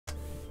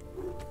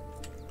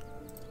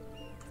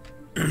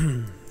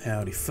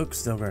Howdy folks,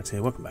 Zelgrax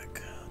here, welcome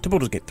back to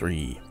Baldur's Gate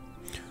 3.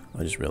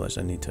 I just realized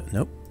I need to,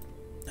 nope,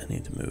 I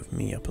need to move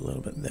me up a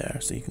little bit there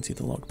so you can see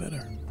the log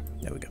better.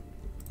 There we go.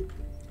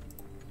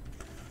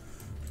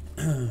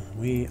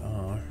 We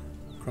are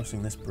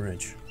crossing this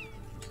bridge.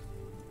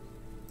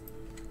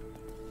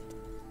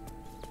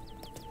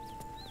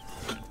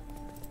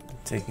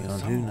 Taking on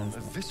who knows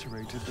what.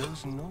 Eviscerated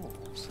those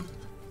gnolls.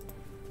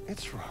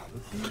 It's rather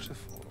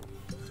beautiful.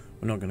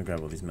 We're not going to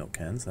grab all these milk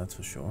cans, that's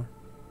for sure.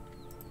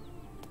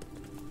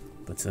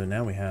 But so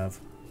now we have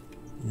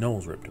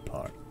gnolls ripped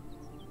apart.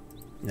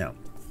 Now,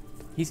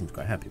 he seems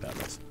quite happy about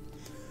this.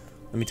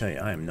 Let me tell you,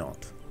 I am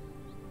not.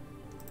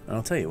 And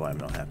I'll tell you why I'm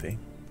not happy.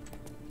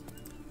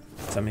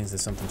 So that means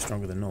there's something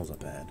stronger than gnolls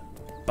up ahead.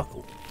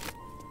 Buckle.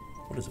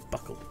 What is a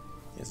buckle?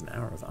 It's an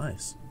hour of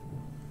ice.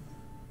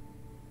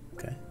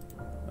 Okay.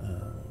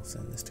 We'll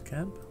send this to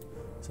camp.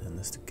 Send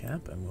this to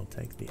camp, and we'll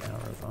take the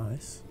hour of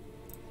ice.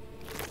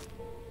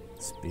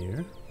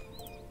 Spear.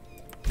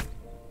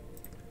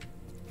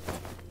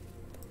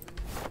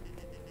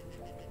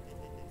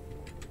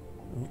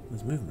 Oh,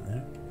 there's movement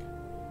there.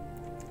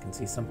 I can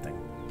see something.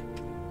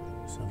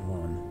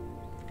 Someone.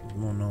 There's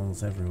more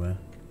gnolls everywhere.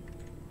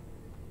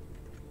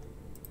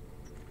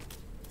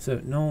 So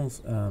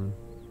gnolls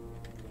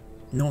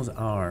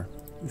are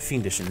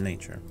fiendish in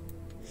nature,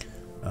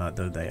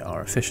 though they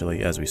are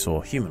officially, as we saw,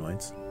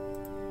 humanoids.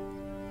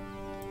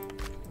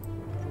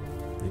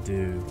 They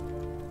do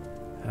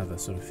have a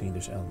sort of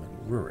fiendish element.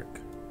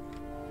 Rurik.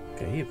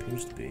 Okay, he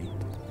appears to be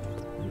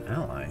an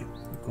ally,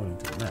 according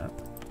to the map.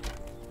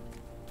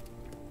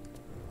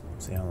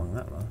 See how long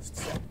that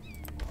lasts.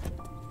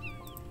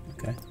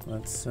 Okay,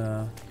 let's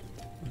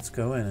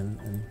go in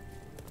and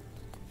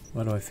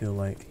why do I feel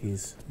like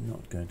he's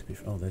not going to be?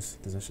 Oh, there's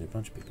actually a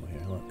bunch of people here.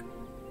 Look,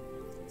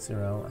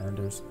 Cyril,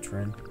 Anders,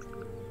 Trin.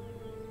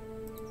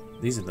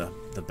 These are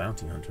the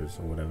bounty hunters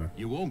or whatever.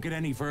 You won't get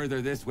any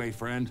further this way,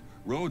 friend.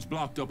 Road's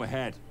blocked up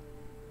ahead.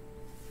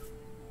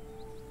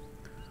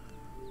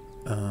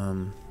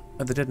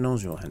 Are the dead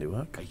gnolls your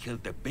handiwork? I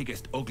killed the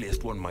biggest,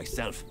 ugliest one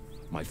myself.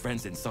 My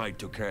friends inside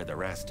took care of the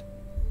rest.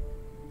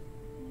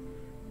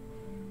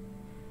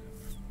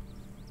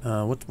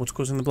 What's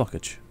causing the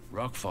blockage?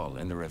 Rockfall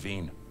in the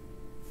ravine.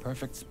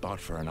 Perfect spot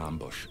for an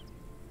ambush.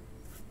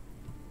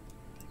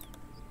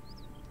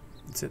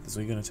 That's it? That's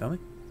what you're going to tell me?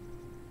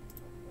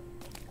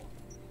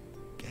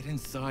 Get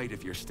inside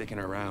if you're sticking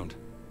around.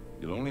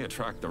 You'll only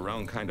attract the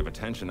wrong kind of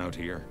attention out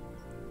here.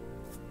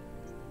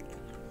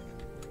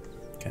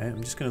 Okay,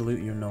 I'm just going to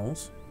loot your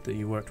gnolls that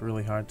you worked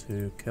really hard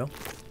to kill.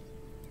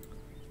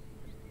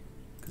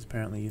 Because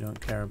apparently you don't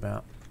care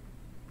about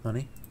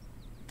money.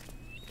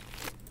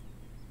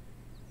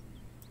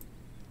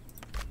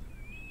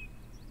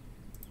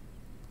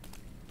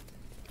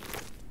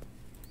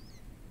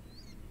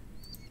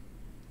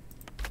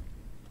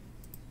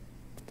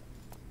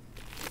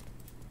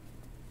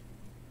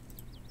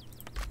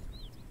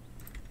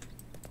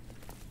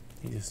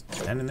 He's just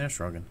standing there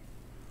shrugging.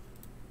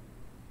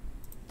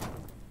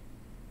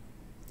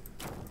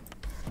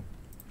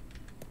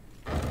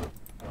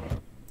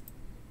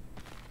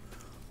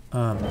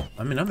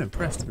 I mean, I'm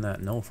impressed in that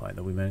gnoll fight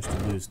that we managed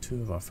to lose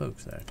 2 of our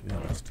folks there, to be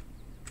honest.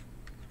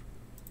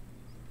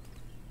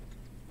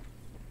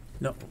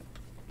 No.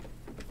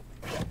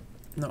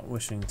 Not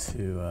wishing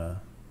to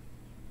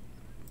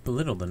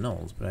belittle the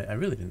gnolls, but I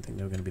really didn't think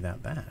they were going to be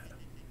that bad.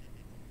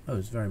 I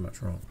was very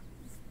much wrong.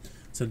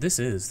 So this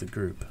is the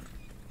group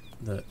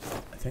that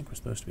I think we're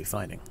supposed to be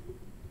fighting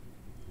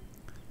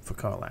for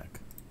Karlach.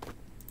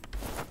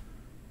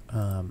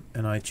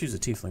 And I choose a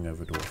tiefling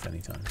over a dwarf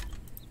anytime.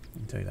 I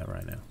can tell you that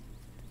right now.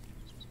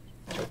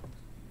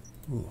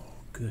 Ooh,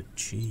 good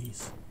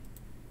cheese.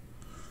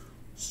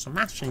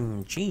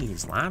 Smashing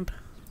cheese, lad.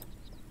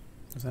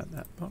 Was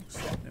that box?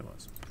 It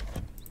was.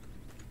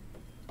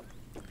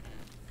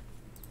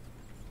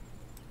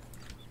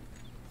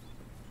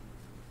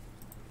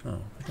 Oh,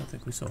 I don't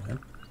think we saw him.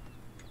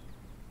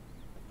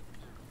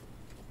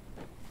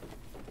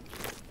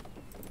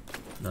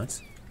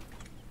 Nice.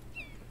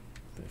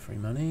 Bit of free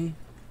money.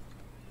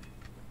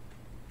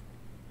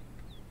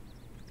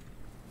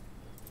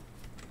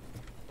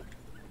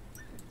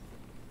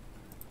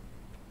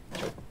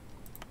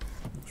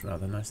 Looks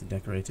rather nicely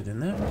decorated in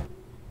there.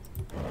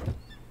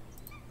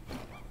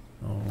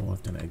 Oh,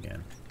 I've done it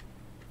again.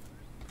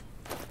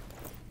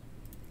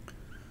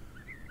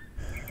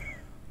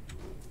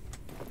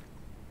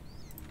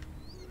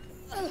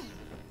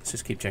 Let's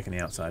just keep checking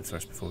the outside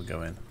first before we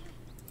go in.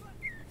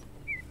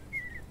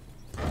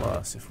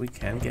 Plus, if we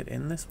can get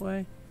in this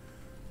way,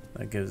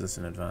 that gives us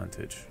an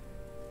advantage.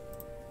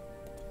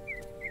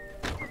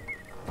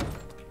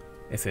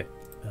 If it,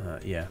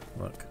 yeah,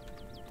 look.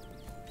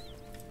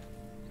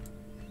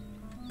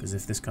 Because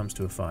if this comes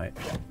to a fight...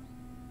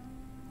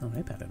 Oh,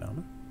 hey, padded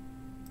armor.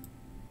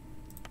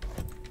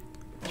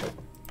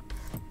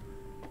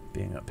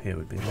 Being up here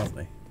would be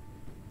lovely.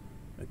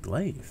 A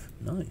glaive,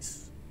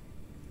 nice.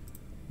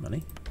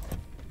 Money.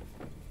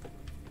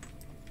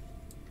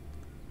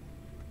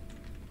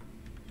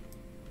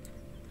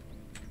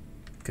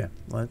 Okay,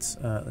 let's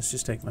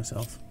just take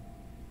myself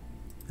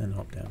and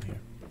hop down here.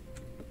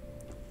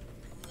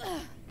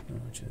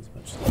 Which is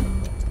much slower.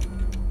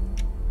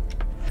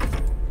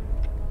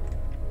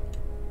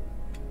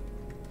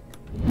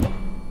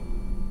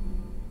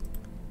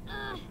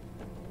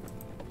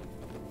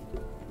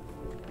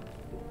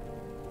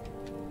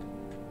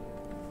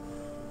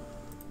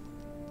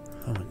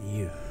 I want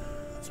you.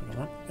 That's what I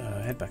want.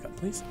 Head back up,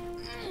 please.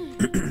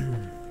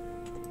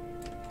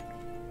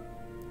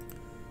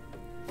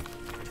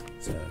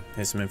 So,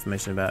 here's some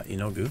information about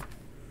Inogu,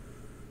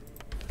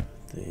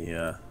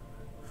 the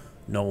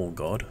Knoll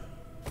god.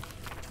 I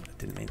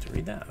didn't mean to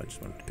read that, I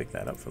just wanted to pick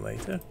that up for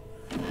later.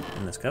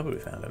 In this cupboard we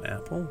found an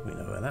apple, we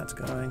know where that's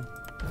going.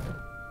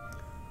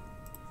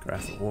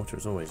 Graph of water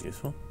is always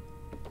useful.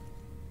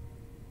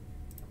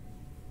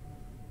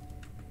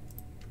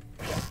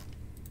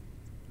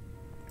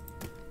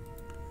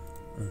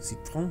 Un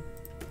citron.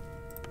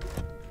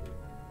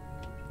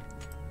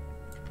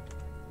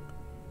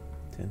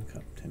 Tin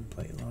cup, tin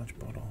plate, large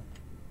bottle.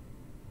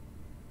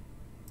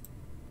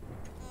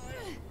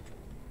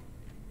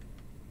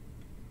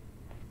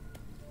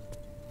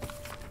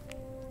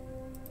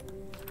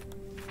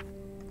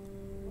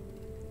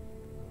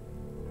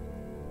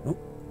 Oh.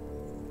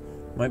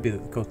 Might be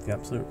that the code to the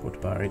absolute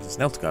reported by our agent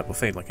Sneltgard will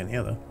fade like any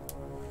other.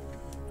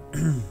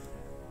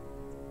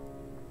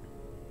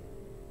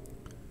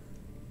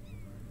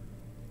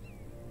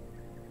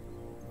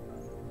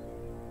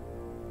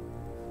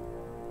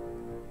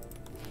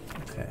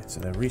 Okay, so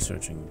they're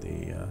researching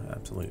the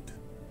absolute.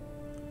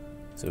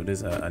 So it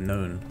is a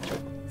known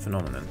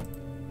phenomenon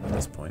at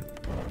this point.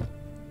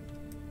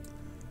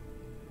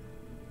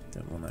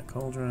 Don't want that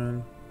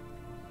cauldron.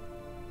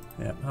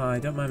 Yep, hi,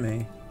 don't mind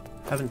me.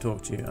 Haven't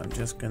talked to you, I'm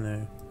just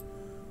gonna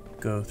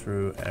go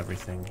through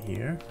everything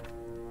here.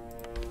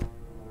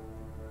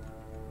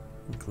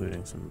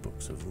 Including some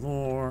books of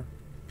lore,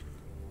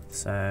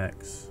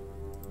 sacks.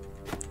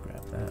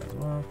 Grab that as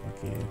well,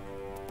 thank you.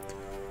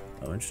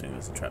 Oh, interesting,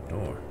 there's a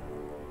trapdoor.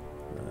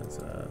 There's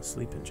a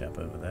sleeping chap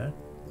over there.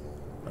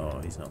 Oh,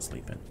 he's not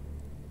sleeping.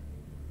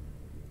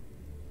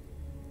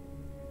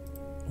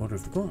 Order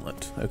of the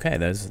Gauntlet. Okay,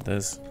 there's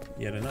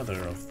yet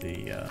another of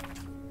the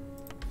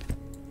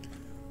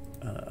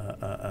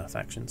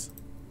factions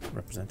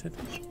represented.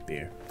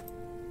 Beer.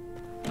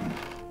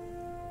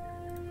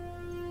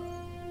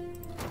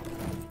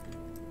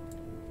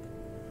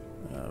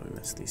 We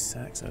missed these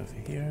sacks over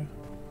here.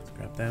 Let's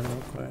grab them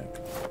real quick.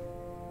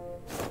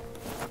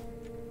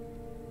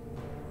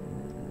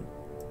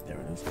 There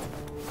it is.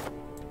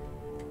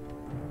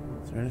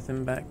 Is there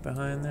anything back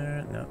behind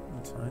there? No,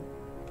 that's fine.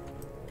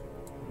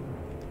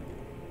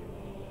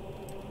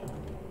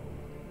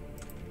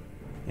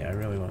 Yeah, I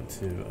really want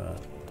to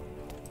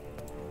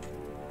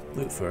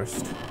loot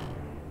first.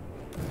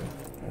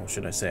 Or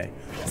should I say,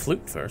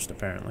 flute first,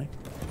 apparently.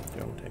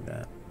 Go, we'll take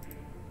that.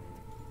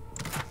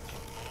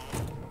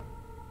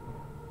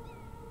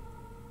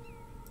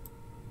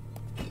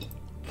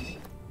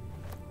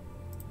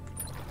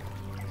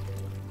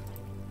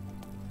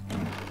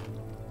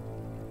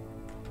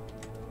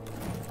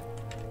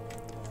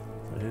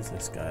 Who's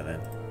this guy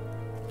then?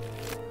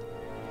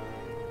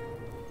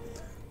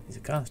 He's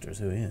a caster, is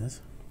who he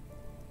is.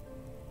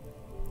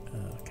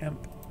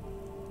 Camp.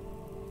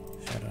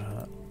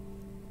 Shadowheart.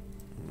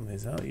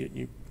 Is that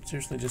you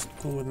seriously just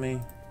cool with me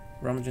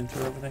rummaging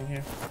through everything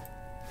here?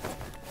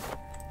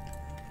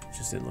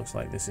 Just it looks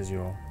like this is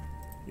your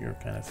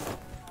kind of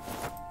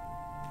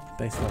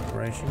base of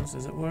operations,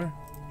 as it were.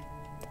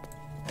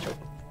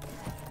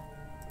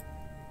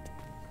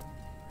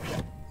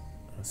 I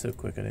was so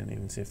quick I didn't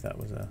even see if that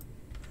was a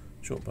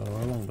short bow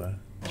or a long bow.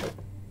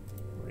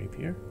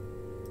 Rapier.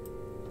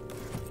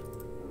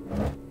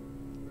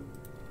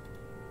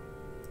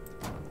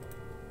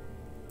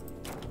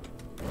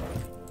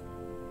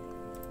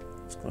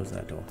 Let's close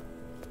that door.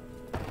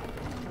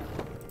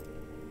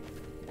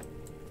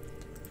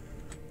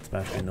 It's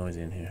about to get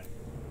noisy in here.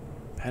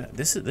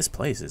 This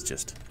place is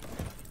just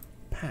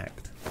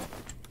packed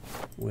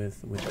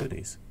with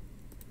goodies.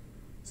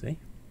 See?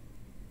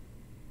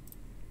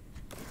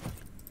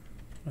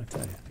 I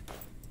tell you.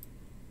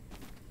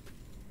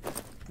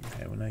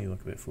 Okay, well now you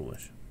look a bit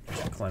foolish.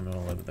 Just climbing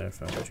all over their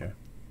furniture.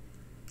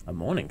 A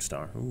morning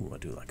star. Ooh, I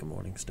do like a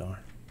morning star.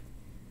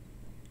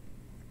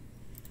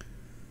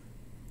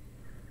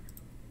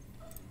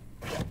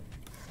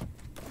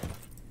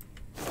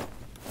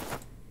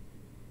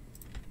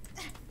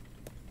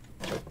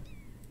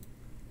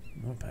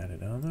 More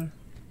padded armor.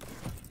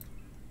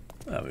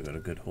 Oh, we've got a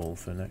good haul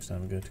for next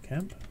time we go to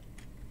camp.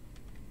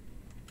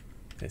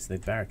 Okay, so they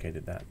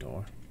barricaded that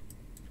door.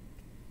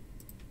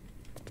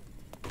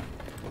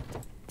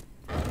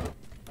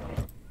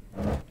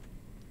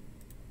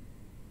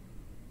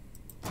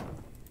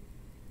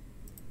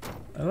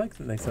 I like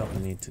that they felt the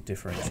need to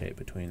differentiate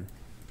between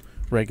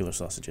regular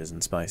sausages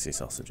and spicy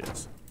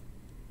sausages.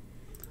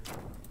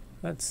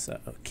 That's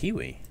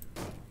kiwi.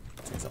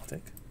 It's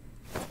exotic.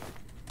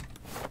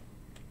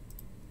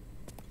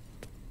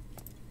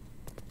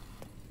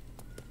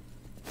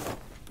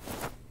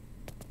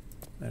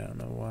 That don't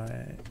know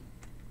why.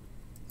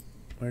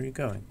 Where are you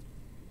going?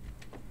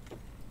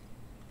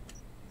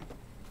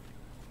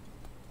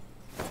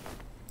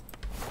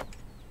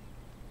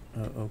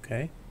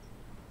 Okay.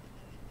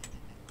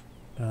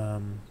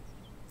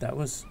 That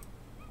was...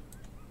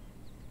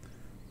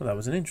 Well, that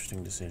was an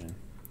interesting decision.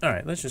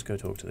 Alright, let's just go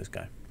talk to this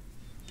guy.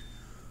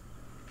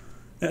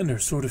 And their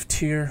sort of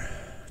tier,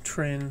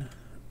 Trin.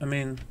 I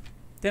mean,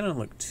 they don't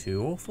look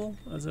too awful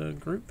as a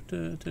group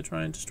to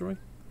try and destroy.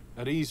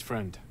 At ease,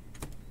 friend.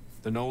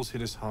 The gnolls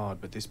hit us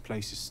hard, but this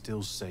place is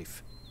still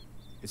safe.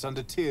 It's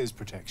under Tyr's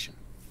protection.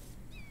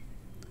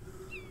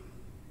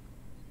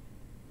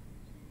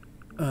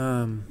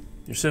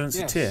 Your servant's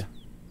a Tyr.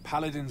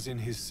 Paladins in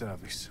his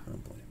service. Oh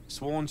boy.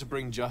 Sworn to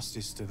bring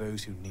justice to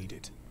those who need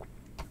it.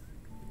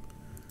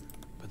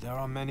 But there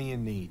are many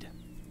in need,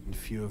 and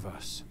few of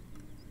us.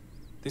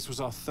 This was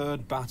our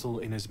third battle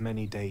in as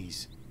many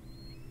days.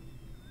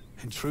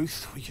 In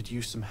truth, we could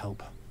use some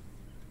help.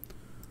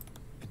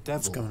 A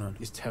devil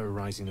is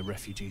terrorizing the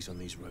refugees on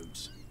these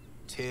roads.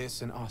 Tyr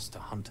sent us to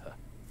hunt her.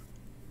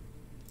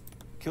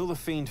 Kill the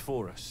fiend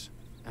for us,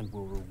 and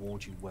we'll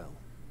reward you well.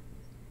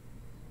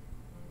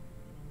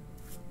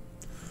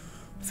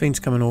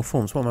 Fiends come in all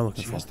forms. What am I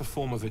looking for? She has the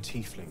form of a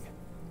tiefling,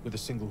 with a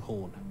single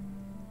horn.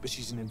 But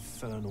she's an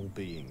infernal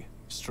being,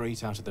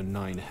 straight out of the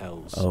 9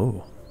 hells.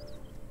 Oh.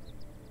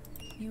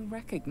 You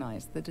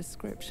recognize the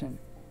description.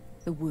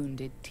 The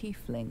wounded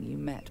tiefling you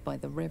met by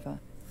the river.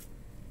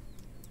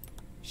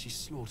 She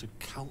slaughtered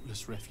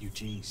countless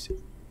refugees.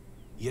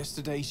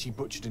 Yesterday she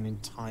butchered an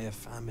entire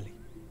family.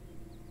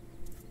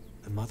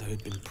 The mother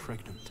had been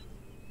pregnant.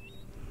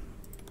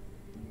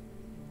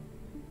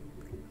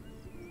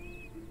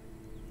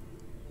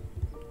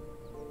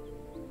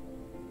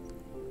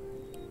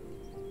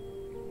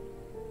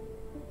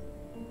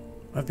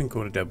 I've been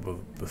called a devil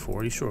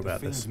before. Are you sure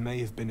about this? The fiend may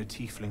have been a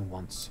tiefling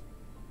once,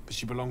 but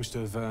she belongs to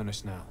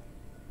Avernus now.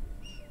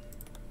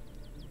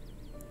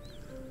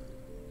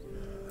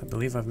 I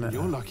believe I've met her.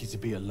 You're lucky to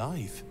be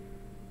alive.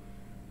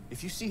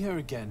 If you see her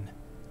again,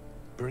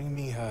 bring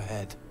me her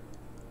head.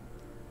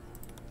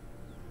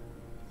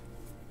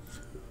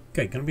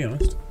 Okay, gonna be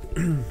honest.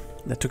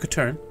 That took a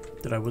turn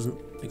that I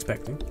wasn't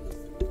expecting.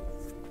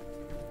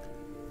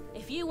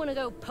 If you want to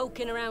go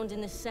poking around in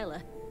the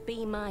cellar,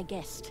 be my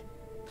guest.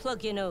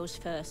 Plug your nose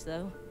first,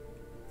 though.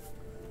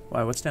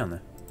 Why, what's down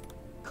there?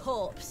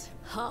 Corpse,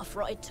 half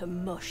rotted to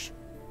mush.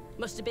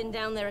 Must have been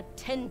down there a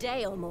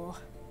 10-day or more.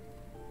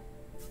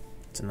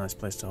 It's a nice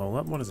place to hole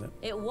up. What is it?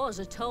 It was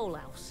a toll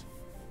house.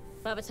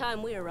 By the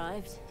time we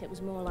arrived, it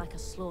was more like a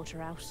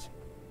slaughterhouse.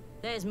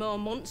 There's more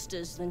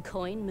monsters than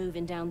coin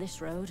moving down this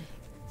road.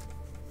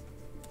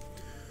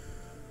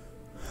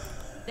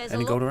 There's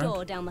Any a gold locked around?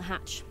 door down the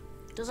hatch.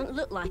 Doesn't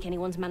look like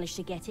anyone's managed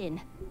to get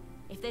in.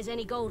 If there's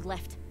any gold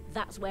left,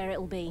 that's where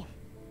it'll be.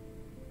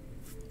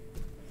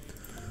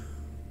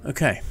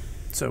 Okay,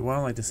 so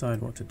while I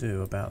decide what to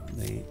do about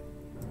the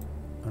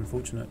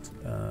unfortunate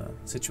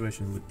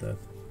situation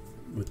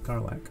with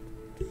Karlach,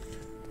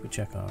 we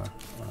check our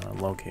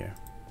log here.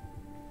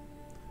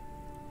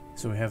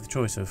 So we have the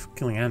choice of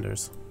killing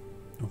Anders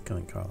or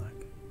killing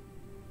Karlach.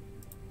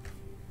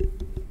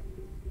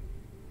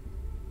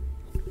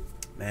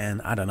 Man,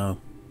 I don't know.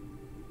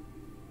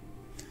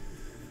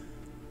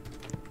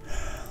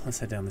 Let's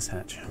head down this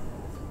hatch.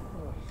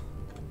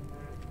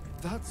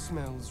 That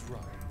smells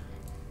right.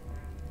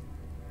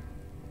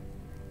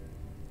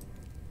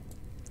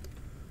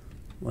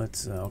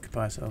 Let's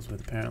occupy ourselves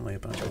with apparently a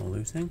bunch more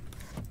looting.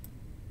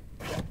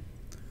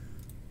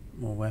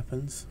 More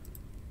weapons.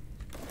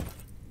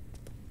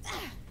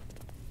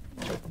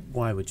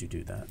 Why would you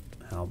do that?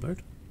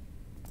 Halberd.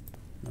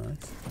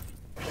 Nice.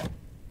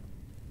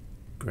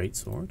 Great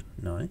sword.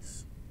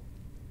 Nice.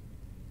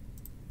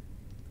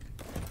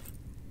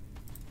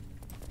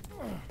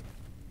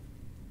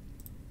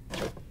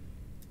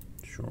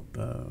 Short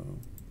bow.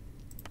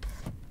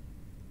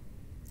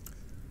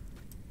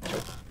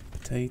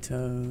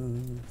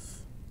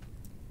 Potatoes.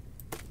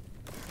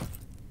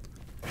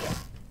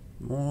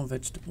 More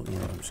vegetable. You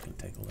know, I'm just gonna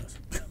take all this.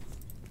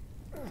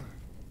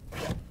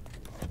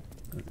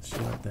 Put the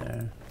shield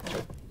there.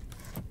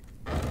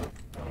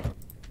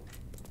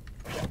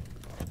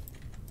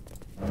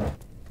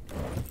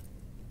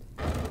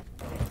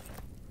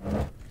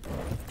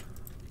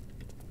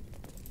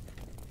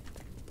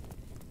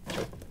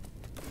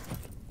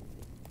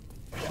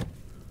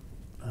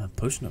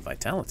 Potion of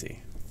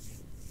vitality.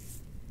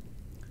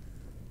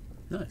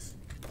 Nice.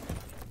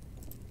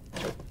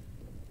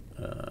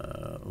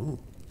 Ooh,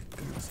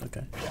 goodness,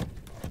 okay.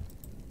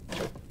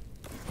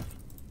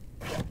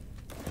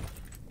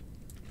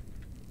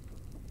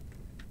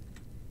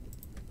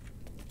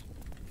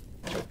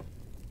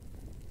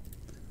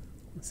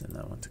 Let's send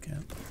that one to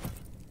camp.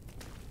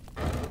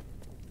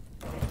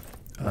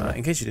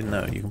 In case you didn't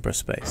know, you can press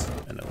space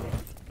and it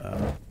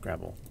will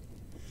grab all.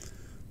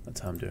 That's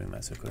how I'm doing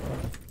that so quickly.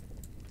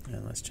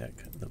 And let's check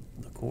the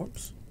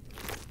corpse.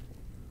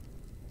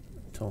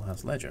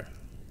 Tollhouse Ledger.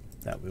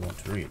 That we want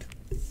to read.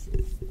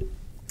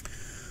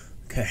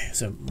 Okay,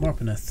 so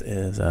Morpineth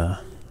is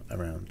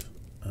around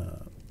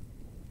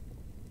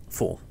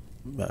fall,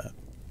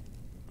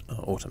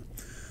 autumn,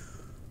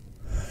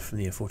 from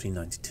the year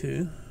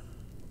 1492.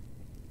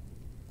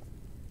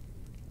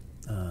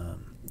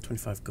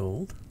 25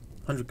 gold,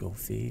 100 gold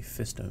fee.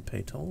 Fist don't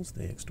pay tolls,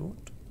 they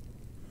extort.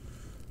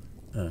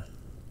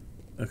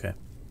 Okay.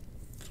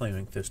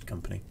 Flaming Fist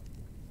Company.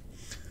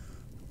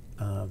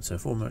 So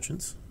 4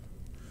 merchants.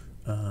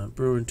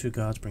 Brewer and 2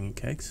 guards bringing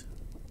kegs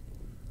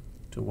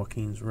to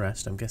Joaquin's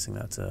Rest. I'm guessing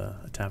that's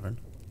a tavern.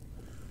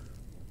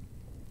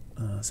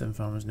 7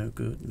 farmers, no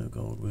good, no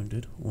gold,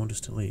 wounded. Warned us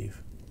to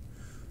leave.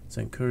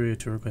 Sent courier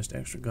to request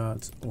extra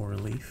guards or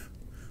relief.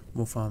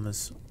 More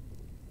farmers,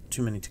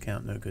 too many to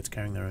count, no goods,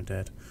 carrying their own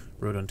dead.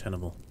 Road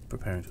untenable,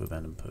 preparing to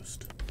abandon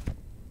post.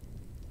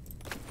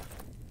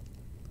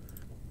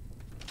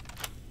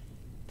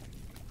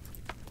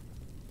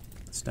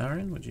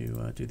 Starion, would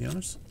you do the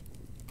honors?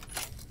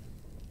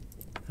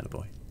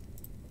 Attaboy.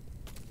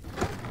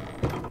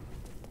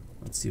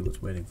 Let's see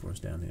what's waiting for us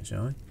down here,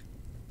 shall we?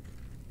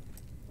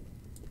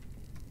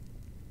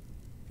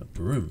 A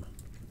broom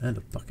and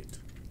a bucket.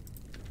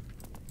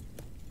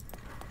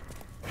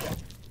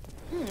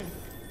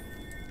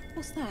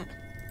 What's that?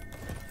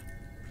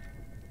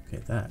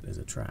 Okay, that is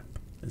a trap,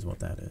 is what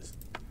that is.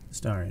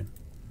 Starion,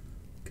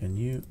 can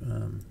you,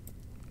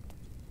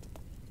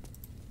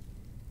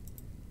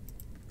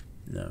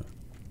 no.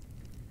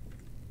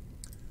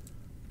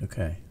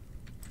 Okay.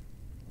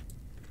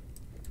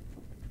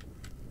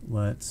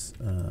 Let's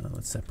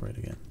separate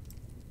again.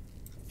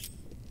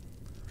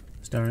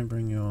 Starion,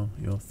 bring your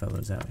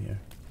fellows out here.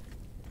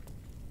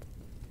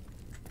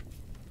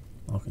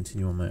 I'll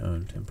continue on my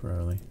own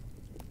temporarily.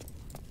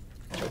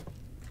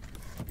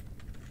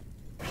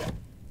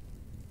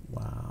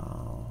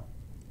 Wow.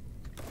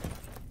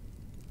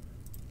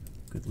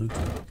 Good loot.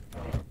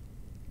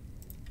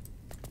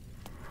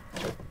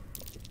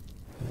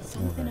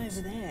 Something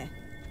over there.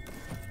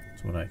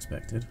 That's what I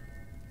expected.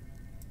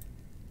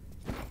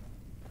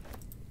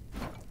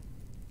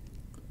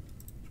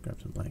 Let's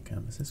grab some blank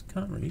canvases.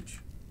 Can't reach.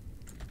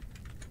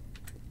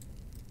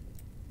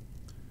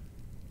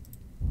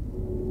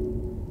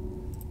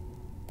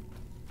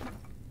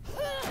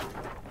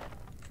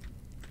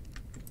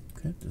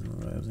 Okay, doesn't look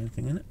like there was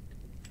anything in it.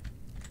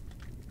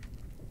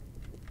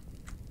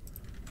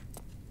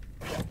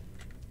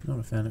 Not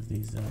a fan of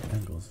these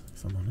angles,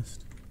 if I'm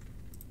honest.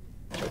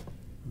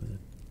 There's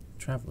a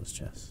traveler's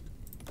chest.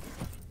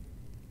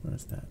 Where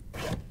is that?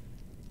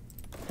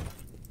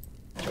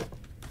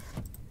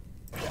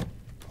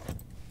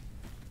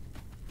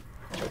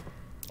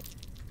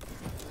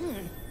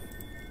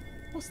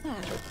 What's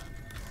that?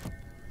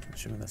 I'm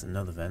assuming that's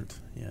another vent,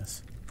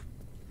 yes.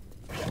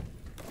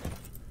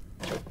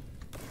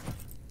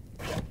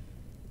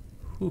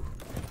 Whew.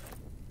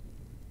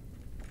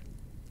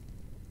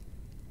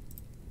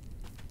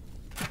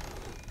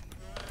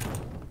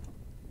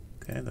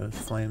 Okay, those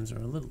flames are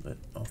a little bit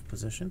off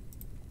position.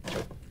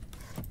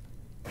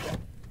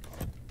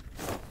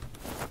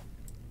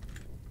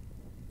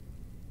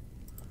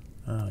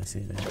 Oh, I see,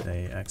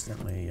 they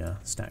accidentally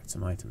stacked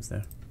some items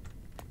there.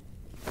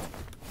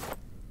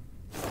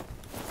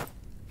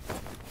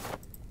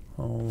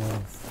 Whole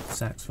of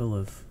sacks full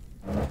of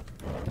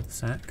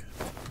sack.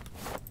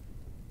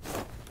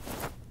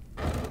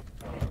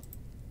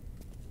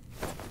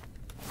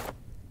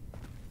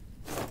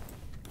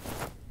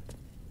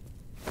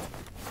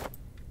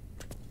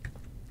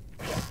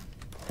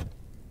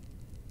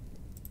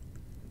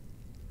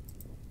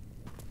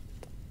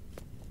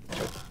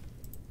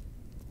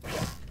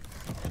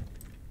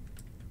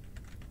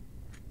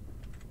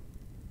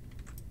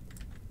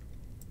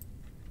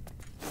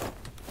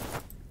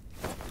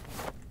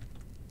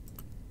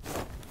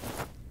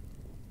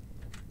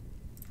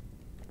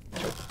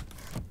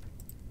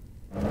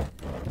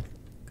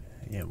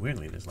 Yeah,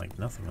 weirdly, there's like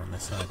nothing on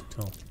this side at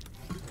all.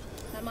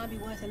 That might be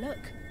worth a look.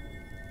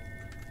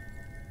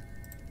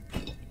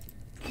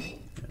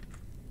 Yeah,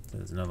 so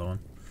there's another one.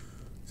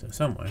 So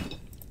somewhere,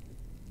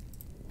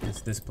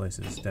 this place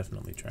is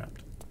definitely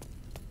trapped.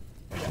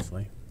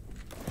 Obviously.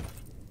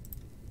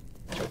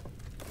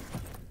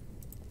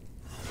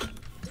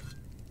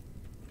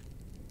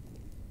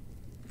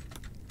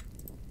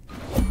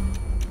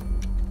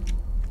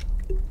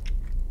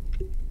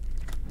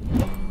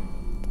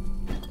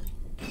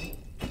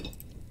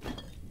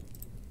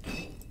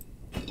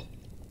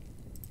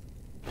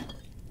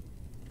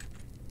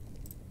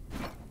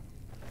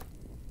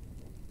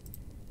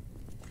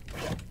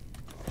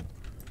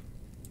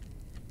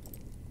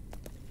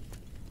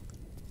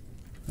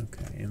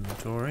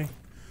 Inventory,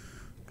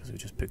 because we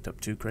just picked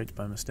up 2 crates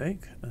by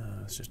mistake.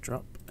 Let's just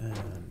drop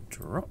and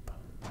drop.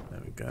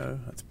 There we go,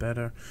 that's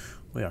better.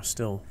 We are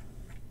still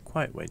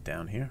quite way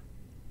down here.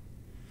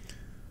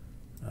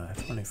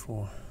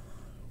 24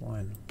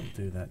 wine will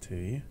do that to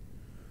you.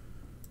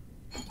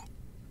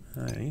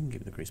 You can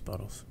give the grease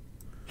bottles.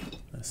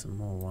 There's some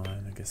more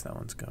wine, I guess that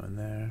one's going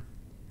there.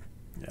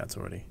 Yeah, it's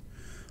already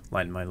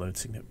lightened my load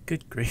significantly.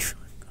 Good grief.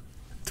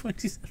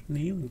 27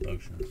 healing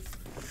potions.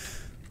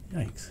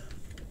 Yikes.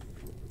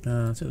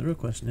 So the real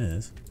question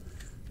is,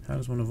 How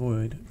does one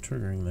avoid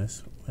triggering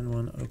this when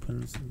one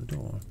opens the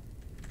door?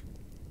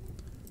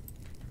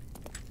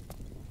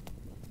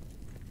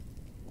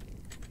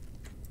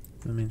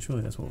 I mean,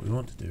 surely that's what we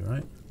want to do,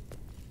 right?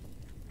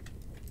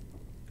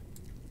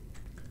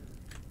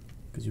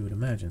 Because you would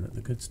imagine that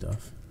the good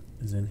stuff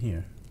is in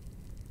here.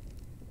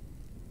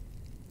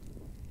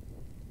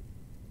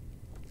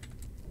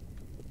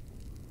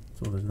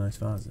 It's all those nice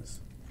vases.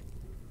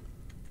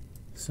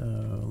 So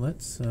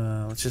let's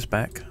just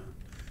back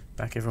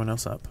everyone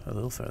else up a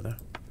little further.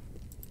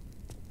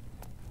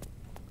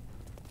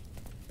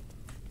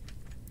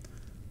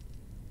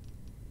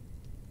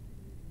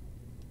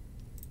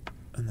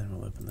 And then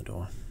we'll open the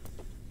door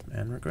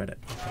and regret it,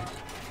 I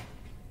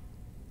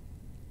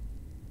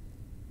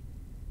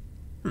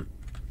think.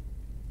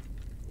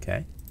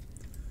 Okay.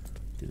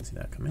 Didn't see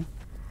that coming.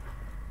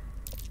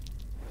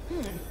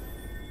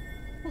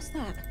 What's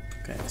that?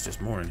 Okay, it's just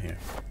more in here.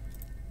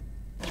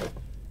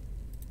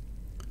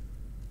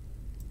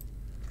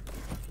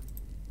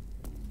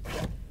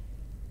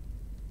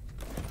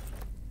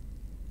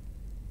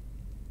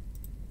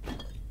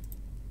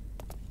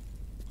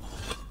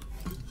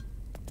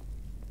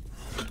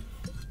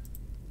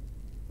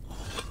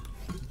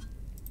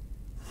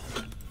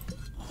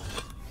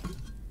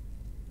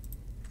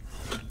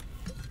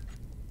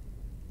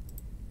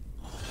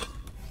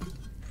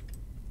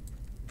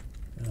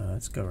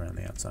 Let's go around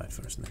the outside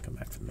first and then come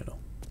back for the middle.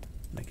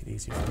 Make it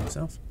easier for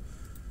myself.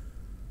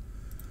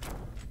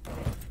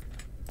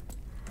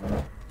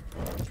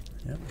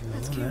 Yep,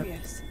 that's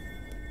curious.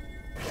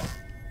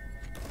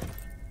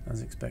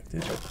 As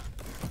expected.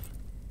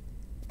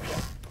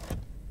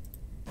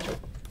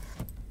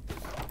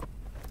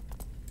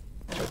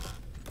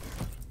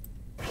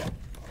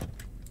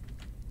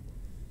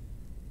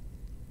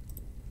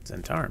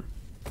 Zentarum.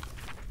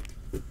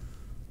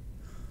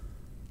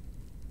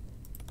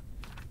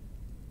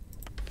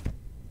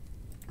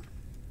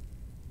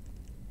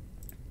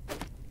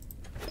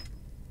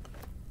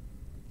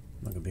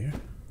 Mug of beer.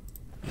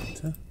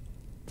 Water.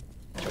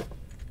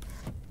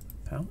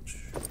 Pouch.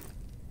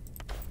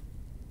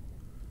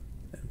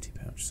 Empty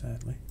pouch,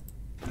 sadly.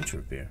 Pitcher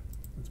of beer.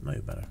 That's way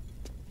better.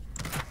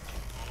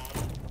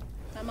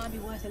 That might be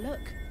worth a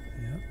look.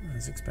 Yep,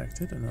 as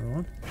expected. Another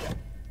one.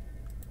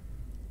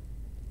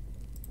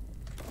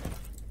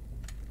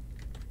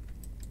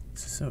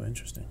 This is so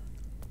interesting.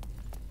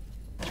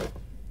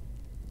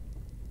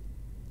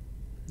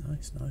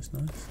 Nice, nice,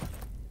 nice.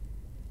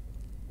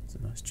 It's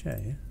a nice chair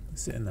here.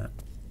 Let's sit in that.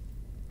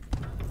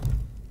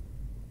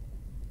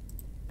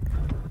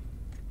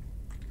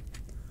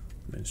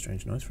 Made a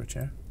strange noise for a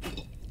chair.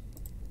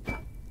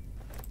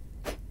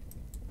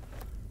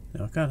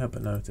 Now I can't help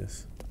but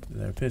notice that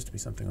there appears to be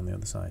something on the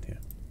other side here.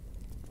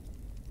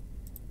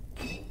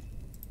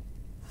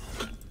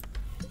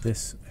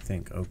 This, I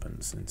think,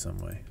 opens in some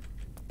way.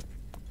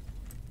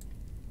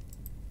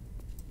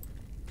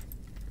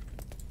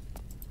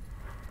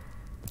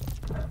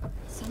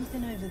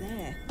 Something over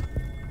there.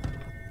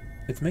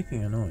 It's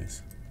making a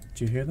noise.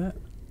 Do you hear that?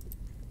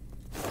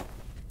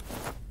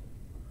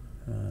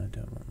 I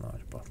don't want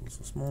large bottles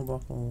or small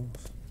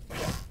bottles.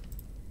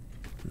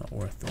 Not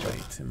worth the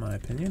wait, in my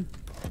opinion.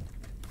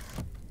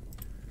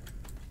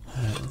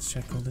 Alright, let's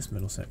check all this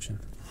middle section.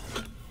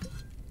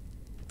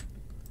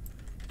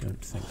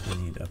 Don't think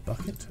we need a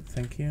bucket,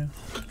 thank you.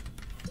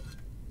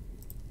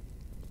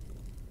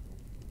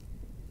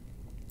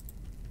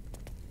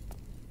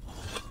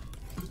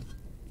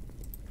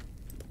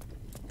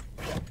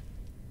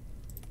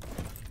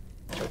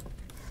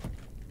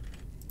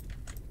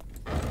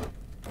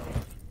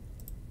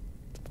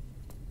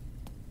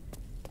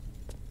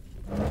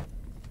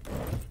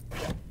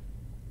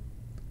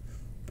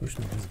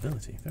 Potion of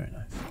invisibility, very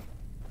nice.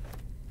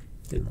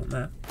 Didn't want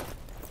that.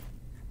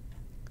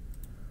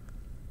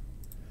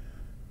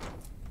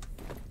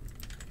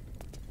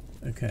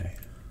 Okay,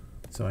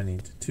 so I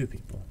need 2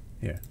 people.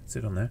 Here,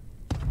 sit on there.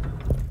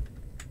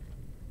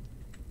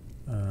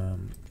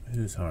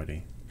 Who's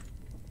hardy?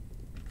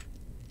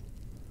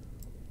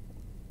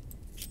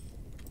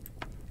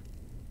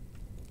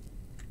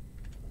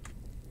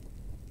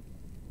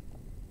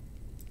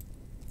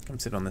 Come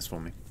sit on this for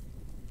me.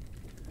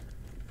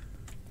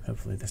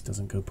 Hopefully this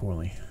doesn't go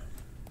poorly.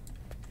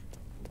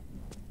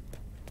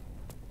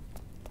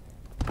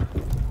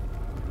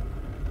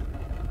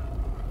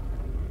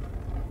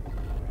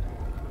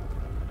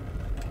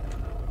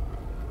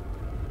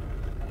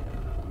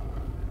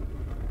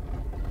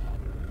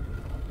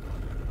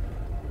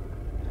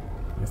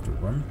 We have to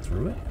run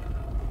through it?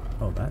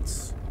 Oh,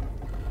 that's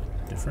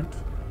different.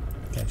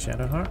 Okay,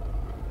 Shadowheart,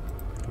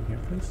 come here,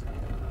 please.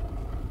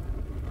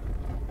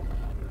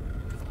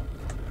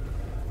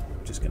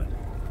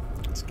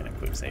 Just gonna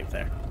quick save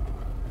there.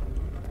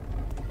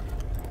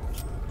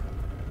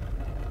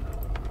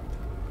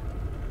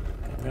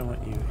 Okay, I'm gonna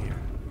want you here.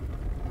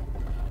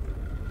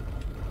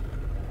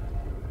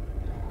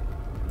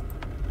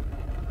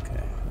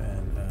 Okay,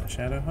 then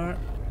Shadowheart,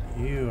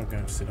 you are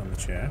going to sit on the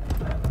chair.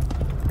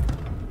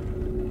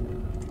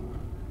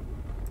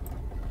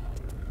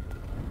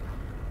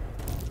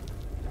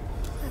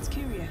 That's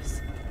curious.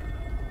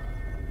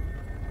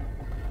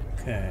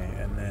 Okay,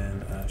 and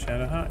then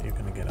Shadowheart, you're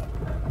gonna get up.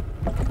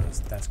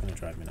 Because that's gonna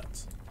drive me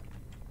nuts.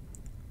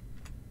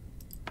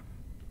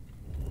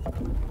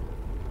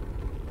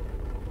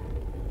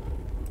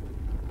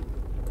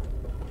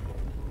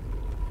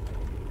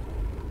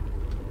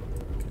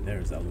 Okay,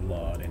 there's a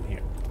lot in here.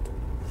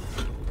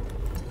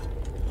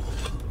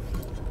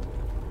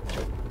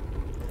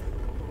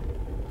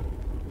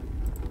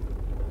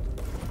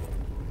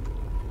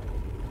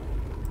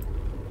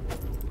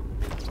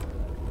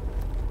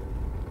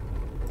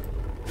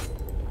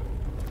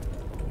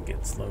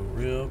 Slow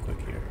real quick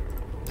here.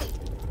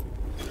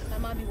 That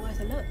might be worth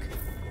a look.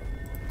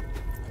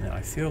 Now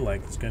I feel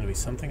like there's going to be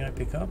something I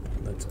pick up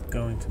that's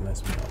going to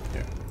mess me up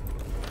here.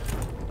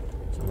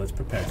 So let's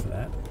prepare for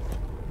that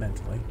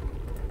mentally.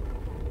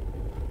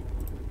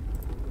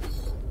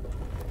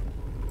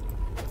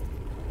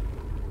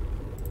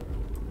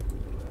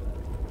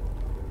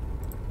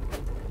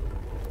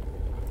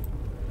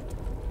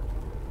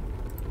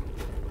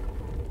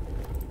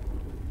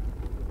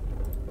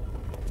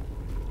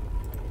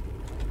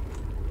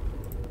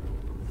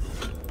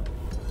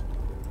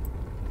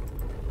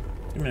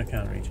 I mean, I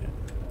can't reach it.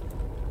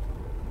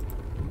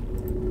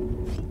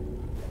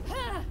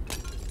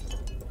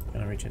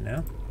 Can I reach it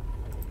now?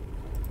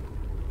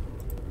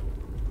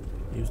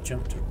 Use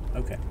jump to...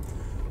 Okay.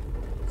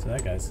 So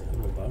that guy's a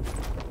little bugged.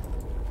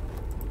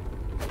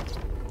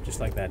 Just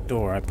like that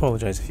door. I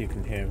apologize if you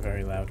can hear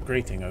very loud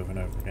grating over and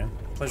over again.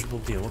 Pleasurable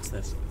deal. What's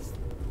this?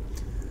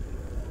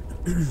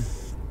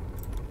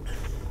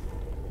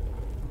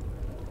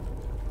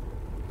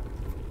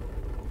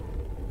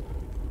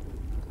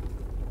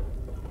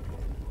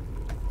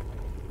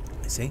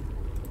 See?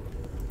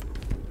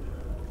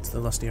 It's the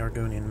lusty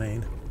Argonian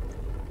maid.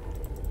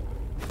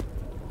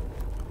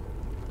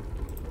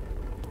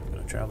 I'm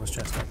gonna traveler's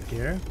chest up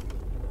here.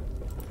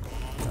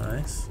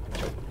 Nice.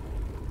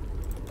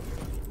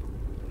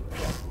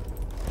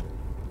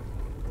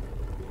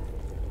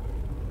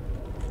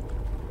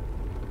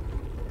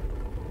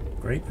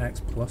 Great axe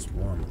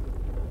 +1.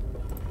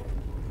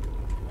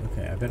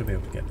 Okay, I better be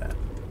able to get that.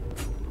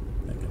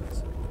 Thank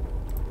goodness.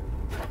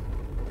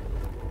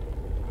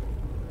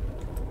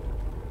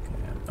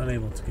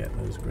 Unable to get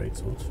those great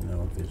swords for no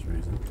obvious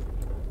reason.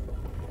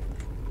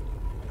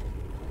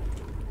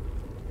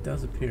 It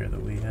does appear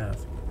that we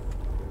have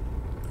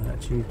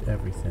achieved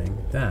everything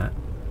that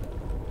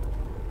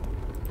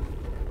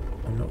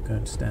I'm not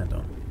going to stand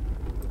on.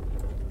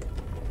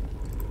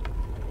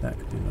 That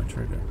could be my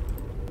trigger.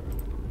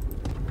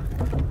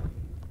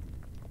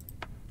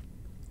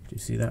 Do you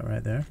see that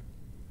right there?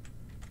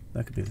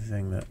 That could be the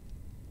thing that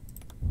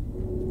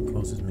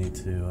causes me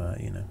to,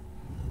 you know...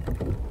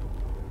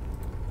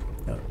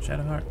 Oh,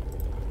 Shadowheart?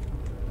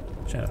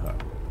 Shadowheart.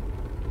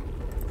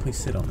 Please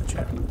sit on the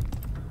chair.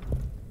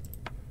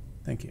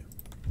 Thank you.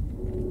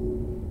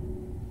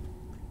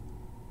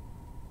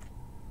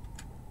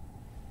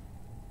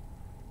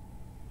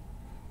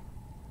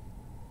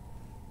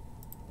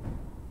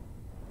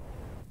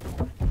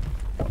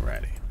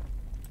 Alrighty.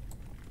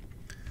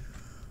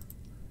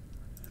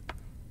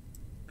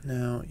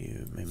 Now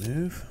you may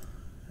move,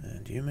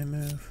 and you may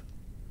move,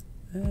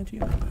 and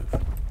you may move.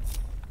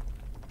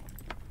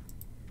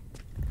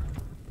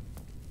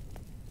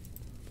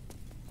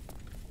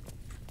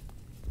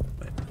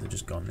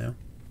 Just gone now.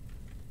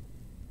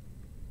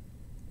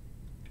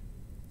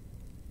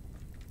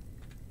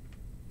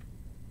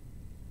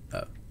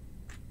 Oh.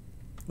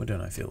 Well,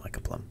 don't I feel like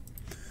a plum?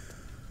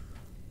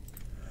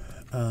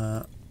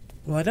 Well,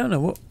 I don't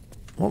know what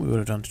we would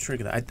have done to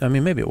trigger that. I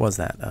mean, maybe it was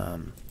that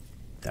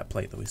that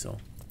plate that we saw.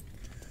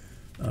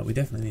 We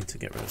definitely need to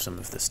get rid of some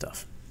of this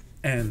stuff.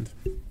 And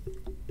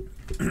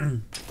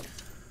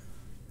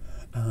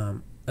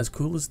as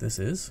cool as this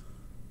is,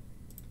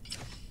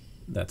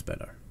 that's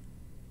better.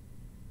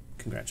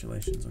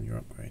 Congratulations on your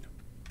upgrade.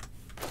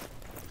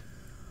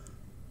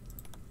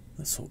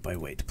 Let's sort by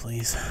weight,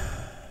 please.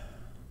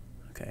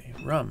 Okay,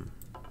 rum.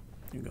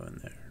 You go in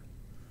there.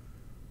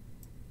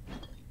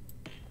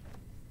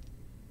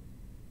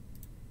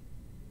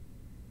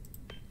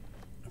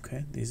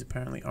 Okay, these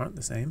apparently aren't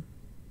the same.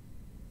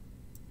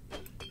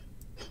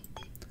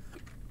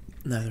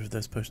 Neither of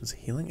those potions are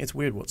healing. It's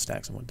weird what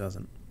stacks and what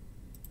doesn't.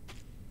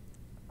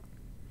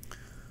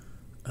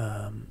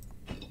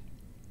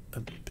 A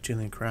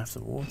bajillion crafts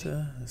of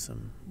water. There's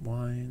some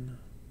wine.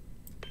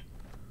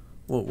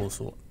 We'll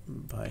sort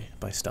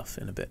by stuff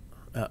in a bit.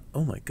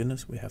 Oh my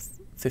goodness, we have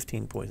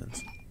 15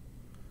 poisons,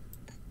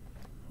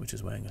 which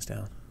is weighing us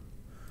down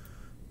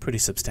pretty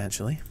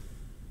substantially.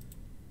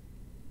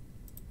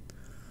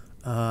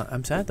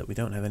 I'm sad that we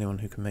don't have anyone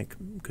who can make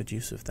good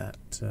use of that.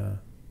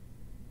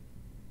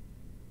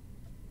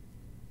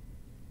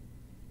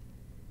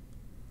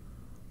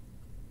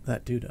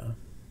 That doodah.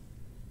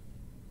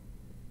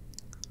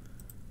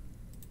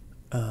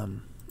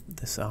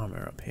 This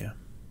armor up here,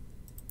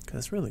 because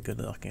it's really good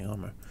looking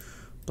armor.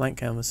 Blank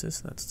canvases,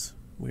 that's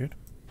weird.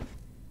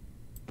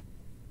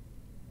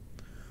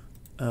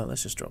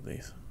 Let's just drop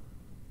these.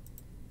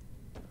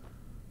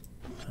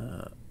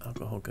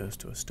 Alcohol goes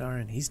to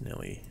Astarion. He's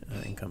nearly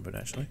encumbered,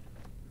 actually.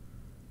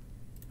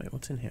 Wait,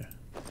 what's in here?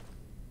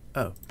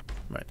 Oh,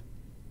 right.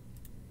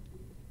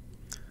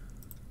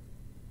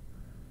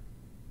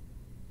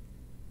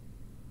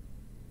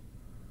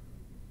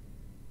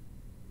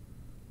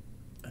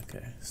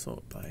 Okay,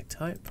 sort by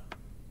type.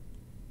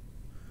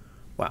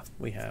 Wow,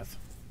 we have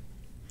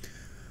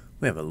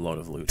a lot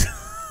of loot.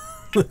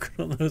 Look at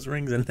all those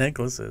rings and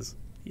necklaces.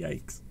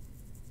 Yikes.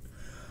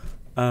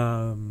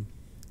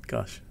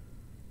 Gosh.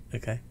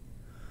 Okay.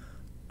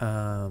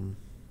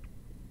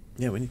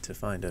 Yeah, we need to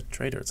find a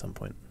trader at some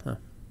point, huh?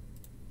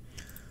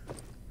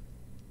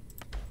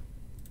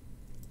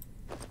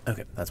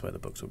 Okay, that's where the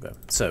books will go.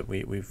 So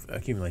we've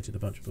accumulated a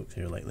bunch of books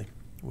here lately.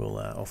 We'll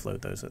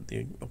offload those at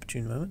the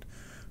opportune moment.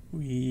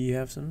 We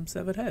have some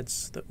severed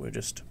heads that we're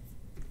just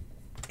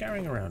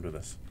carrying around with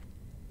us.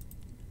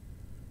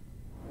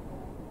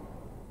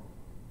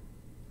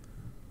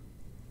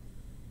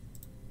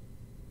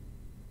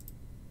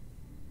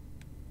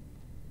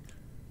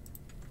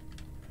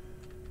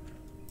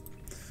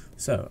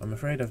 So, I'm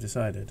afraid I've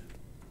decided,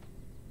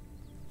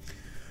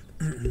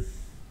 and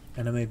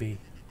I may be.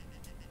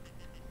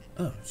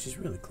 Oh, she's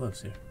really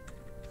close here.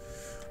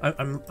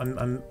 I'm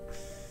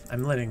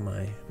letting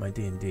my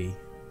D&D,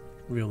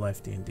 real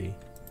life D&D.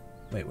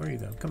 Wait, where are you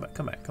going? Come back,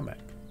 come back, come back.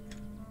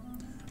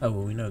 Oh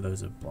well, we know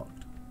those are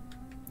blocked.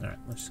 All right,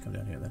 let's just come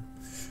down here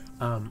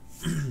then.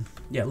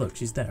 Yeah, look,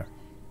 she's there.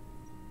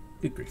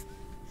 Good grief.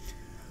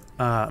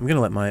 I'm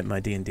gonna let my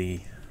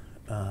D&D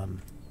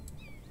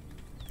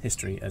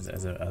history as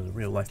a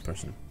real life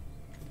person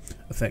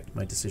affect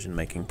my decision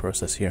making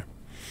process here.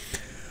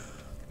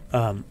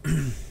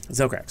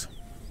 Zelgrax,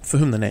 for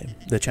whom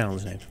the channel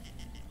is named,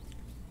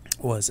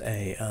 was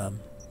a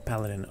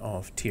paladin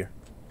of Tyr,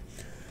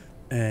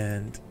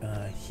 and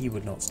he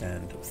would not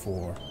stand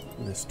for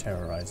this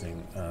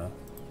terrorizing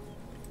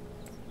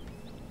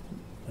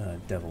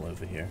devil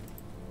over here.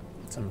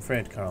 So I'm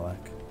afraid, Karlak,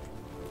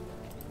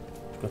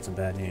 got some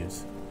bad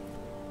news.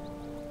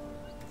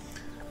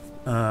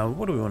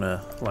 What do we want to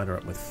light her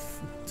up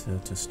with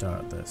to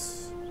start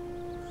this?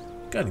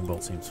 Guiding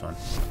bolt seems fun.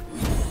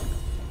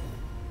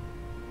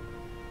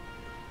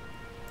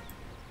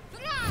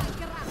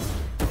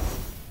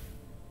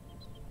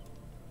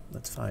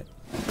 Let's fight.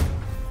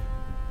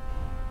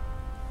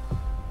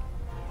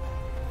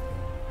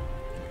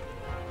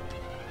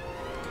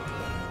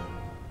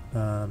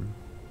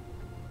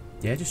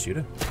 Yeah, just shoot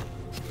her.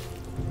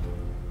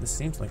 This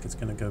seems like it's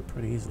going to go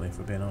pretty easily, if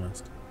we're being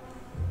honest.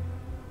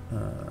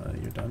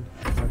 You're done.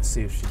 Let's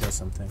see if she does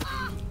something.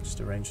 Just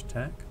a ranged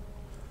attack?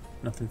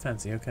 Nothing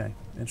fancy, okay.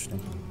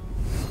 Interesting.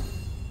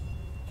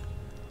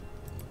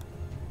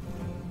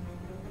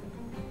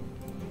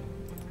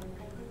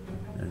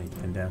 No need to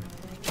pin down.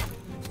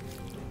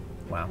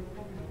 Wow.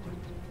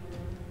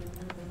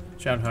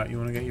 Shoutheart, you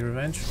want to get your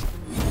revenge?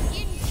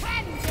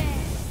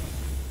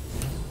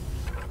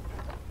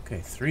 Okay,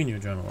 3 new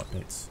journal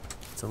updates.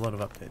 It's a lot of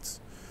updates.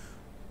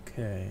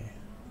 Okay.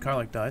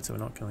 Karlak died, so we're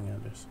not killing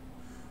Anders.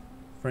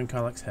 Bring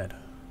Karlak's head.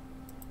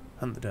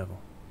 Hunt the devil.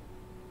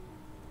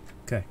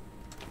 Okay.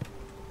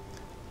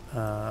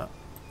 Let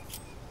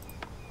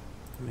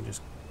me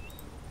just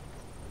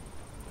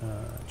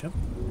jump.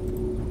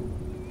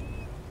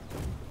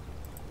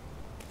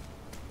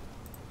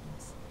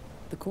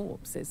 The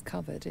corpse is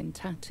covered in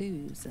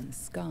tattoos and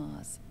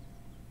scars.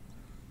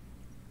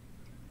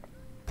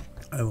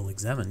 I will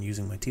examine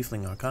using my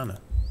Tiefling Arcana.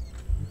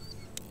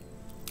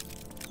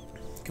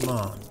 Come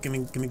on, give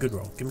me good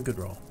roll. Give me good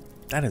roll.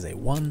 That is a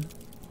 1.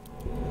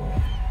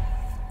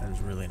 That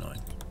is really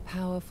annoying.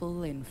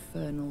 Powerful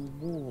infernal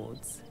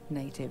wards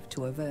native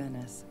to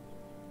Avernus.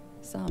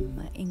 Some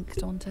are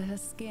inked onto her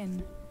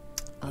skin,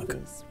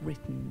 others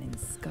written in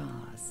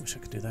scars. Wish I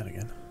could do that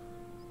again.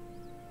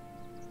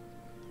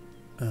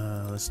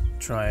 Let's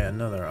try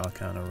another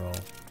Arcana roll.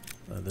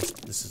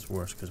 This is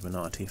worse because we're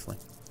not a Tiefling.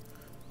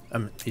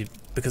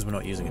 Because we're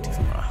not using a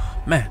Tiefling.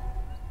 Ah, man!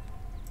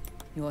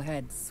 Your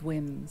head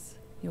swims,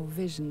 your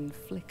vision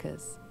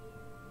flickers.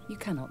 You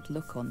cannot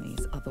look on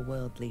these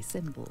otherworldly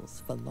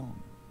symbols for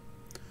long.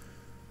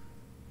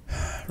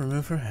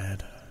 Remove her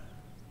head.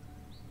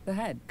 The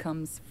head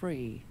comes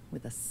free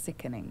with a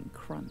sickening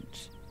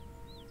crunch.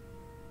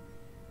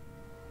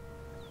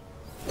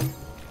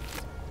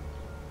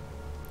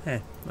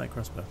 Hey, light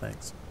crossbow,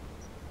 thanks.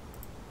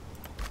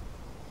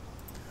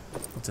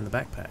 What's in the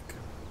backpack?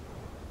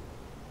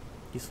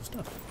 Useful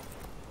stuff.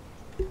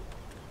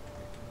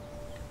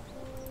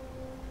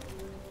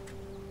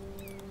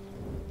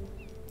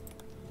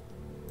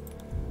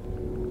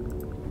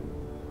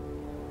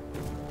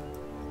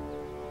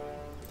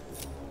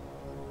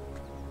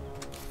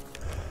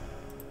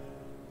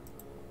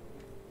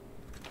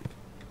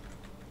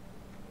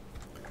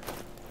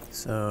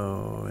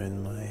 So,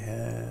 in my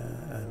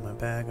head, in my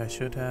bag, I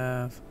should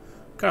have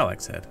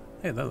Karlak's head.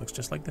 Hey, that looks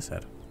just like this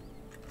head.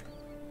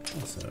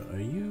 Also, are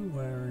you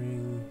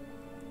wearing?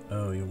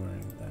 Oh, you're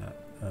wearing that.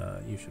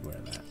 You should wear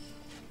that.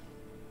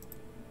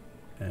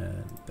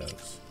 And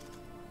those.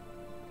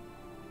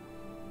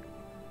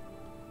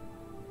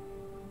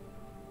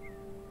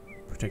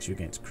 Protects you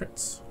against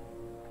crits.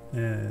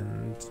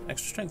 And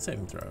extra strength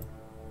saving throw.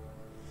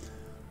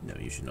 No,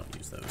 you should not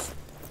use those.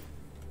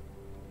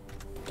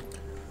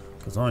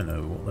 Because I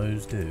know what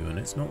those do, and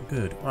it's not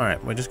good.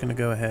 Alright, we're just going to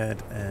go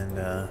ahead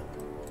and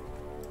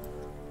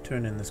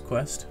turn in this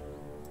quest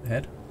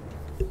ahead.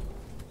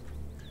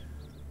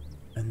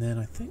 And then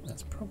I think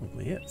that's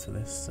probably it for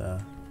this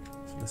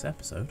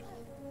episode.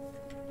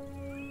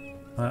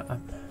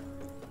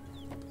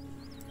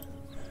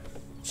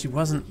 She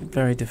wasn't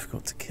very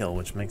difficult to kill,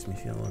 which makes me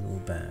feel a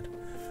little bad.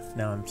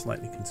 Now I'm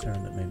slightly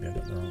concerned that maybe I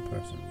got the wrong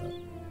person, but...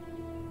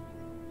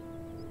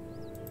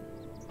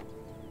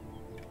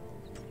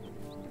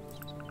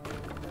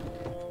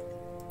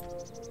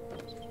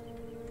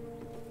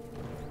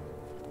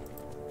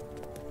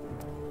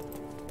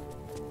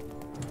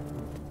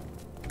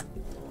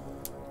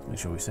 Make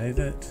sure we save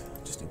it,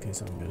 just in case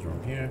something goes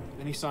wrong here.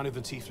 Any sign of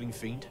the Tiefling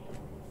fiend?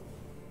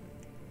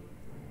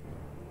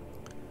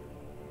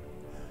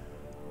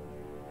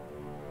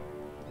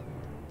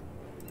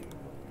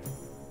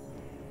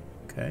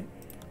 Okay.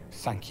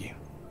 Thank you.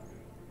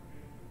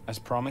 As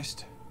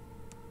promised,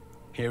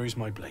 here is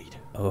my blade.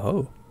 Oh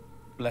ho.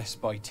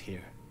 Blessed by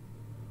Tyr.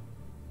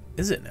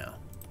 Is it now?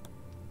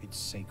 It's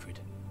sacred.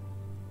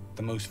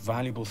 The most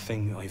valuable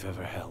thing I've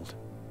ever held.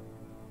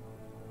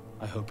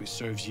 I hope it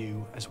serves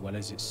you as well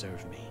as it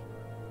served me.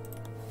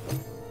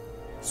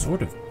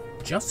 Sword of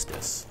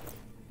Justice.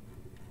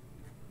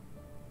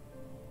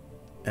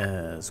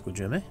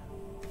 Squidjimmy.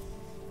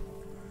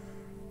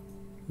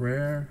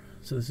 Rare.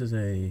 So this is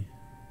a...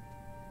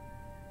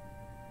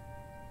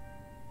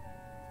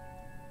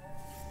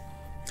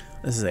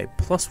 This is a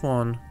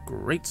 +1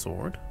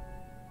 greatsword.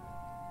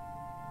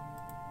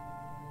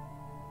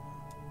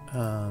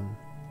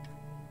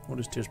 What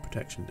does Tyr's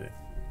protection do?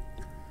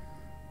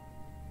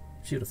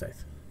 Shield of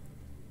Faith.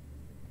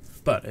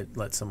 But it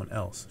lets someone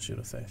else Shield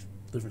of Faith.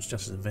 Deliverance,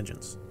 Justice, and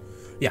Vengeance.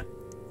 Yeah.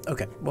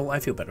 Okay. Well, I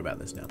feel better about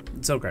this now.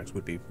 Zelgrax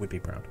would be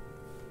proud.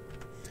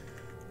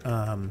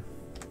 I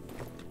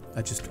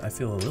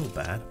feel a little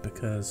bad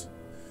because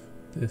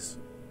this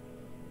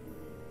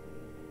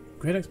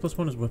Great Axe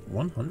 +1 is worth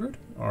 100?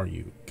 Are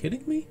you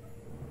kidding me?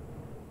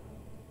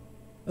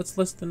 That's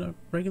less than a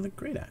regular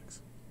Great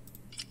Axe.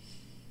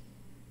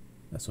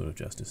 That sort of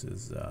justice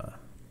is, yeah,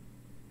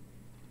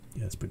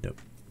 that's pretty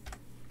dope.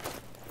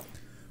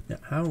 Now,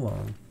 how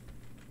long?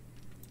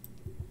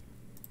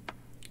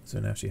 So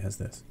now she has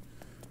this.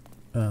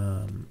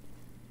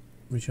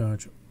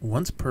 Recharge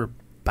once per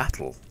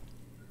battle.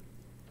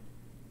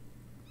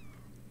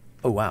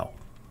 Oh, wow.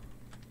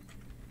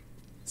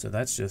 So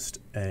that's just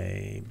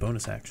a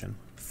bonus action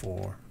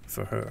for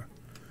her.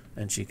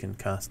 And she can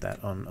cast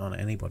that on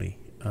anybody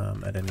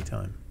at any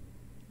time.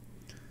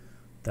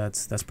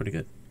 That's pretty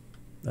good.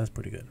 That's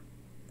pretty good.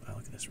 Wow,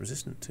 look at this.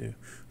 Resistant to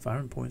fire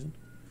and poison.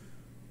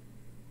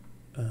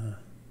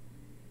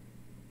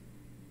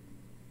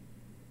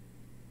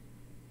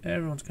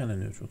 Everyone's kind of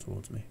neutral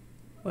towards me.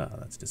 Well,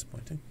 that's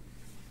disappointing.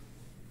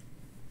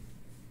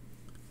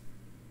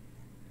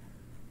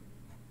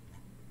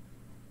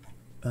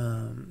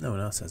 No one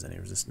else has any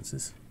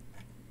resistances.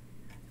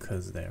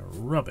 Because they're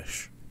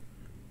rubbish.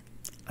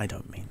 I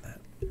don't mean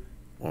that.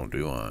 Or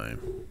do I?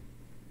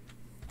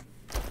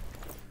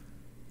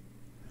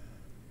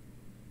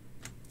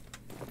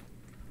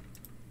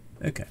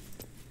 Okay.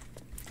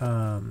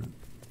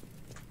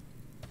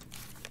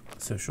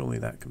 So surely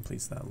that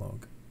completes that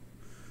log.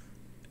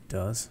 It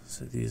does.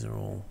 So these are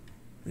all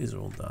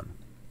done.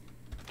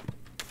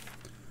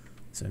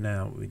 So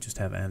now we just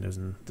have Anders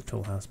and the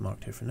Toll House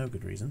marked here for no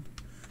good reason.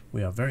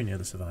 We are very near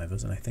the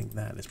survivors, and I think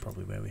that is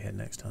probably where we head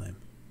next time.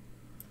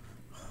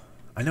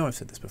 I know I've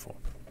said this before,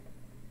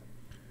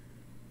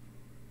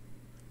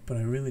 but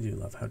I really do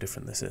love how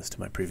different this is to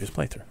my previous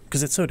playthrough.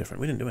 Because it's so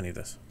different. We didn't do any of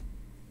this.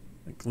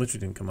 Like, literally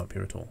didn't come up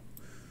here at all.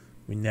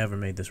 We never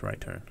made this right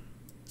turn.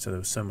 So there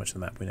was so much of the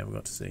map we never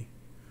got to see.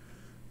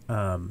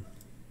 I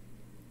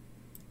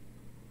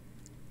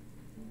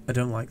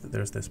don't like that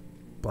there's this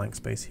blank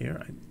space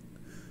here.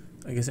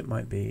 I guess it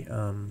might be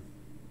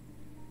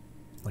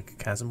like a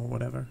chasm or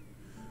whatever.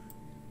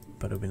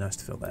 But it would be nice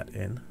to fill that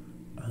in.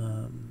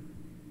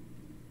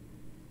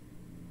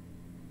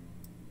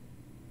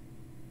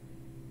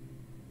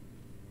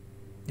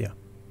 Yeah.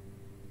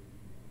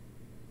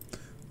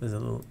 There's a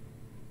little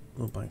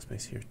blank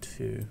space here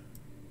too.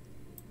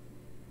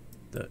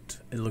 That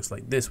it looks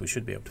like this we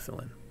should be able to fill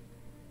in,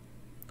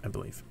 I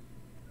believe.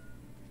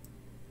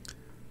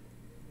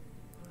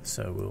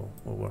 So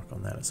we'll work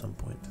on that at some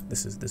point.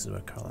 This is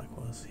where Karlach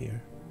was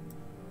here.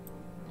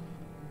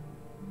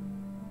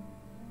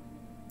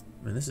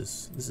 I mean, this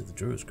is the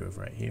Druid's Grove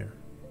right here.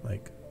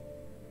 Like,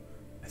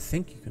 I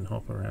think you can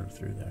hop around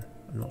through there.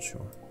 I'm not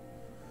sure.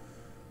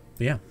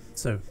 But yeah,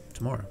 so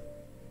tomorrow,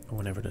 or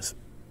whenever it is,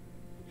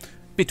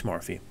 be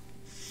tomorrow for you.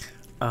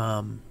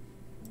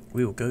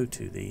 We will go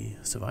to the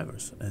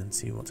survivors and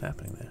see what's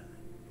happening there.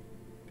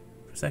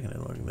 For a second, it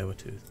looked like there were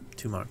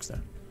two marks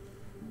there.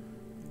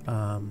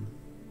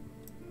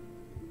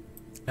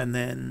 And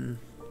then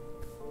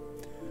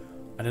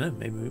I don't know.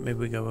 Maybe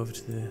we go over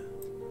to the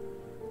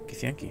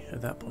Githyanki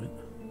at that point.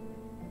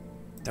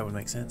 That would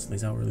make sense.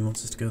 Lizal really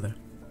wants us to go there.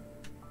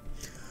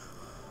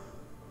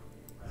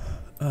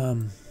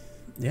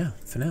 yeah,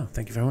 for now,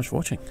 thank you very much for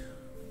watching.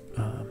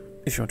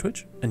 If you're on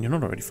Twitch and you're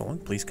not already following,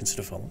 please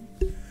consider following.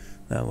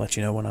 That'll let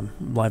you know when I'm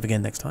live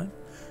again next time.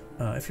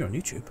 If you're on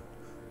YouTube,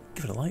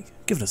 give it a like,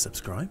 give it a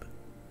subscribe.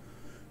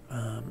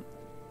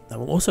 That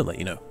will also let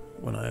you know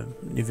when I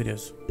have new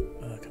videos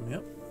coming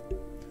up.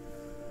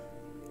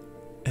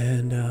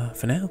 And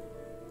for now,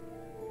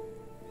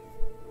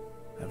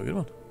 have a good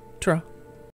one. Ta-ra.